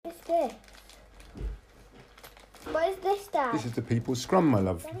this? What is this, Dad? This is the People's Scrum, my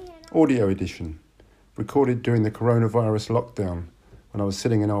love. Audio edition. Recorded during the coronavirus lockdown when I was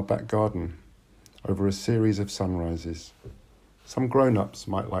sitting in our back garden over a series of sunrises. Some grown-ups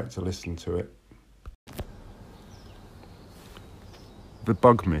might like to listen to it. The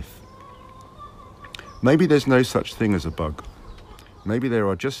bug myth. Maybe there's no such thing as a bug. Maybe there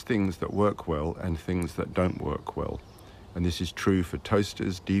are just things that work well and things that don't work well. And this is true for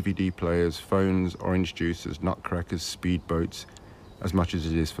toasters, DVD players, phones, orange juicers, nutcrackers, speedboats, as much as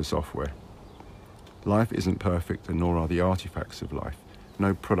it is for software. Life isn't perfect, and nor are the artifacts of life.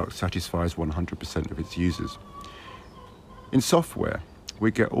 No product satisfies 100% of its users. In software,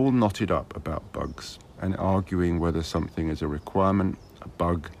 we get all knotted up about bugs and arguing whether something is a requirement, a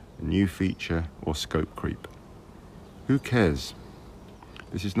bug, a new feature, or scope creep. Who cares?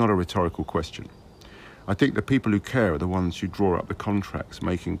 This is not a rhetorical question. I think the people who care are the ones who draw up the contracts,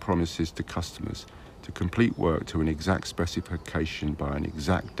 making promises to customers to complete work to an exact specification by an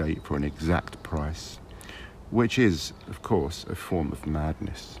exact date for an exact price, which is, of course, a form of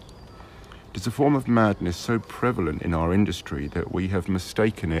madness. It is a form of madness so prevalent in our industry that we have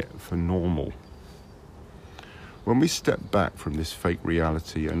mistaken it for normal. When we step back from this fake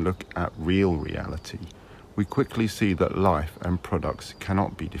reality and look at real reality, we quickly see that life and products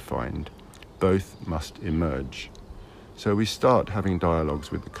cannot be defined. Both must emerge. So we start having dialogues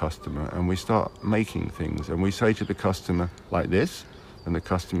with the customer and we start making things, and we say to the customer, like this, and the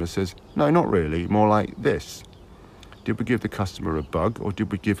customer says, no, not really, more like this. Did we give the customer a bug, or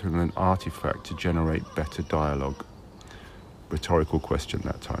did we give him an artifact to generate better dialogue? Rhetorical question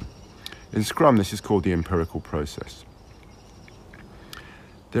that time. In Scrum, this is called the empirical process.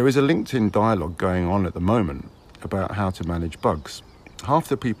 There is a LinkedIn dialogue going on at the moment about how to manage bugs. Half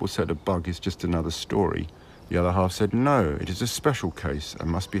the people said a bug is just another story. The other half said no, it is a special case and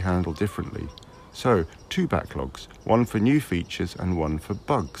must be handled differently. So, 2 backlogs, one for new features and one for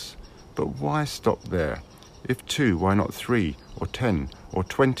bugs. But why stop there? If 2, why not 3, or 10, or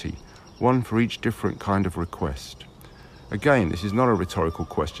 20? One for each different kind of request. Again, this is not a rhetorical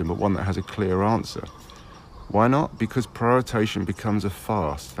question, but one that has a clear answer. Why not? Because prioritization becomes a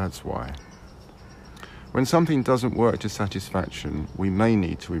farce, that's why. When something doesn't work to satisfaction, we may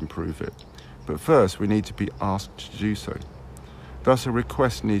need to improve it. But first, we need to be asked to do so. Thus, a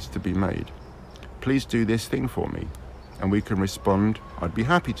request needs to be made. Please do this thing for me. And we can respond, I'd be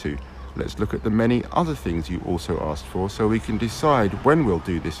happy to. Let's look at the many other things you also asked for so we can decide when we'll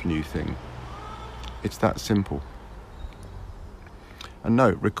do this new thing. It's that simple. And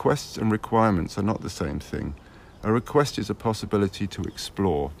note, requests and requirements are not the same thing. A request is a possibility to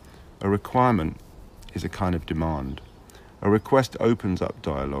explore. A requirement is a kind of demand. A request opens up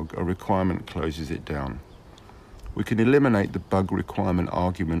dialogue, a requirement closes it down. We can eliminate the bug requirement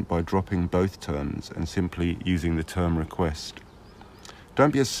argument by dropping both terms and simply using the term request.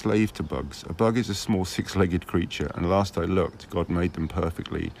 Don't be a slave to bugs. A bug is a small 6-legged creature, and last I looked, God made them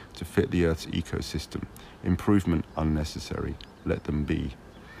perfectly to fit the Earth's ecosystem. Improvement unnecessary. Let them be.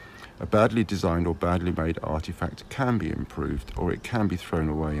 A badly designed or badly made artifact can be improved, or it can be thrown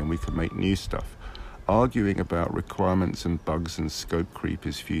away and we can make new stuff. Arguing about requirements and bugs and scope creep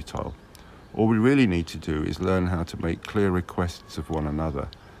is futile. All we really need to do is learn how to make clear requests of one another,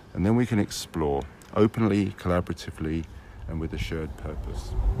 and then we can explore, openly, collaboratively, and with a shared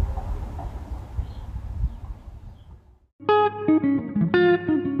purpose.